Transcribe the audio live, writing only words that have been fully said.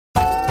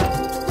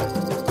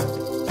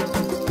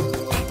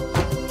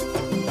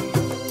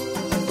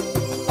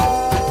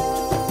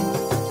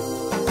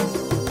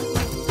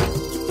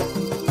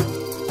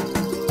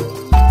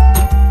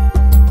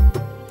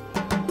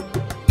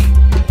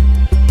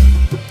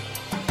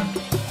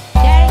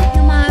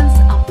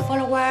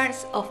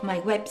of my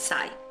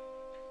website.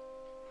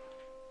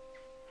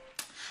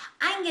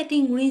 I'm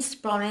getting greens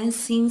problems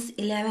since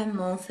 11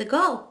 months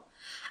ago.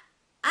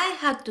 I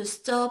had to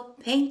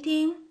stop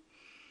painting,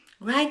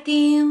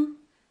 writing,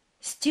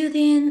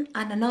 studying,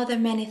 and another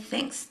many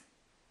things.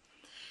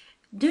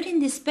 During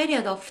this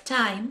period of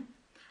time,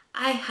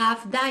 I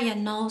have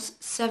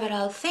diagnosed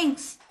several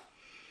things.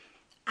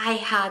 I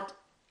had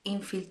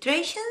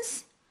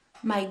infiltrations,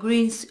 my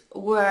greens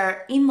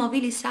were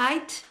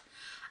immobilized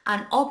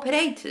and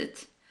operated,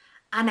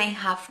 and I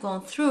have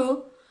gone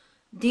through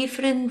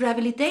different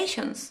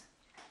rehabilitations.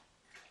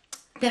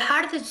 The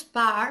hardest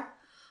part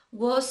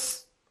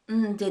was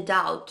the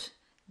doubt,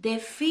 the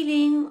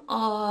feeling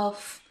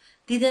of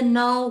didn't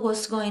know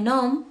what's going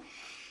on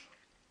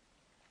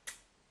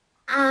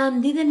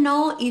and didn't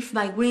know if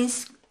my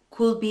greens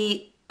could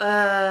be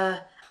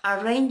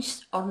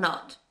arranged or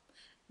not.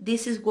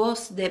 This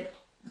was the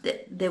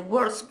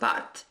worst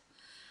part.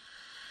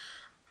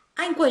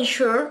 I'm quite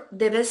sure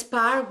the best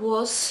part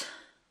was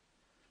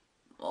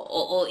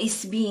or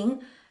is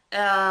being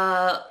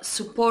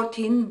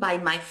supported by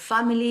my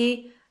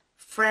family,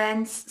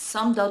 friends,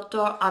 some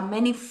doctor, and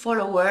many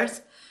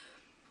followers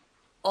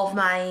of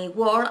my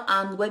work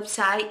and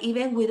website,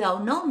 even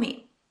without knowing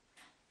me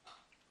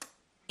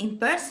in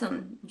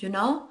person, you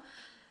know.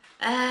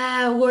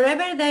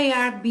 Wherever they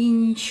are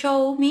being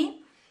shown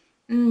me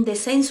the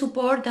same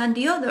support than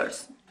the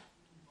others.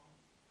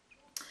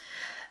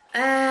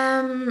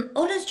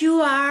 All of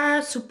you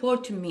are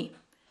supporting me.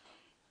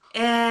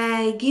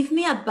 Give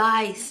me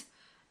advice.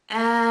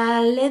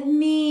 Let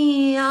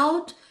me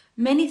out.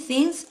 Many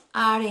things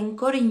are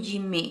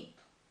encouraging me.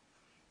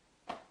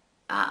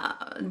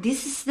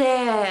 This is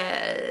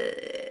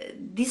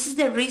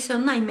the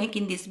reason I'm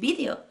making this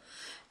video,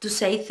 to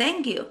say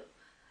thank you.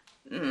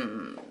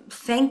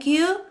 Thank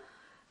you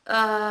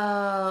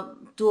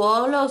to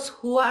all those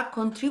who are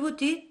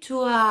contributed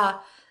to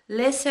a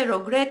lesser or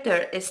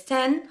greater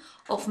extent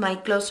of my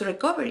close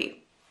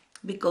recovery.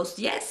 Because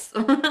yes,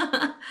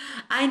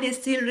 I'm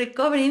still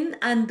recovering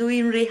and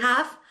doing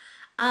rehab,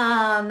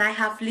 and I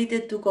have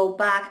little to go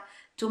back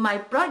to my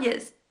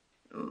projects.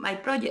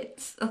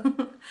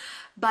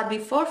 But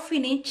before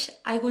finish,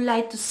 I would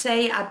like to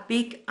say a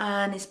big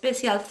and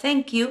special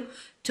thank you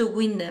to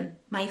Wyndham,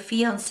 my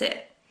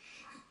fiance,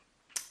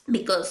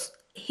 because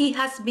he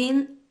has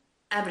been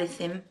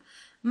everything.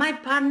 My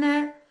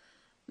partner,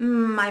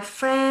 my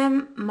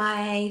friend,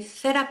 my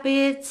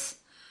therapist,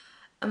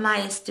 my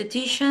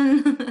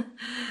esthetician,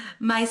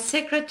 my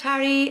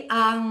secretary,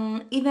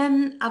 and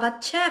even a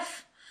bad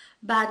chef.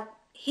 But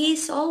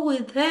he's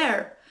always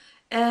there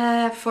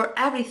for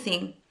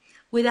everything.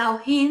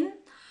 Without him,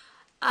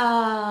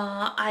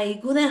 I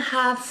wouldn't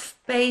have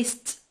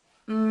faced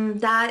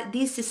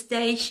this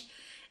stage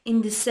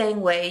in the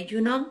same way,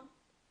 you know.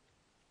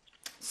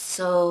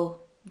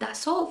 So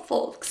that's all,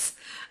 folks.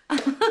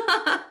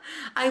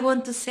 I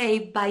want to say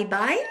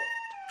bye-bye.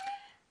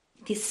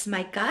 This is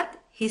my cat.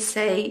 He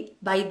say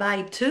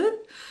bye-bye too.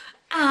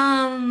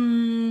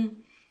 And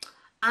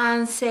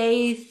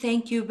say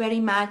thank you very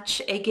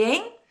much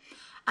again.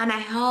 And I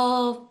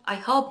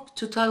hope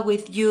to talk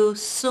with you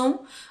soon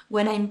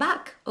when I'm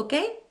back,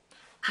 okay?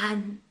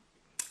 And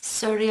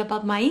sorry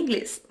about my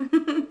English.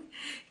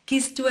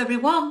 Kiss to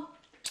everyone.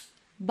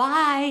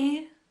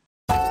 Bye.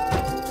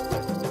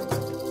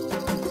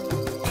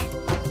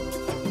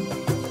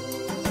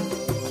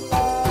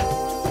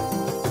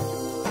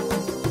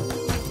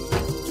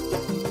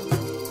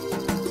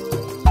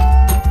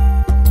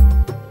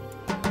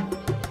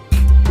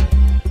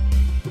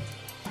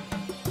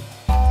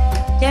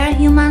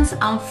 Humans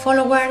and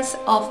followers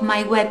of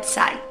my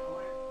website.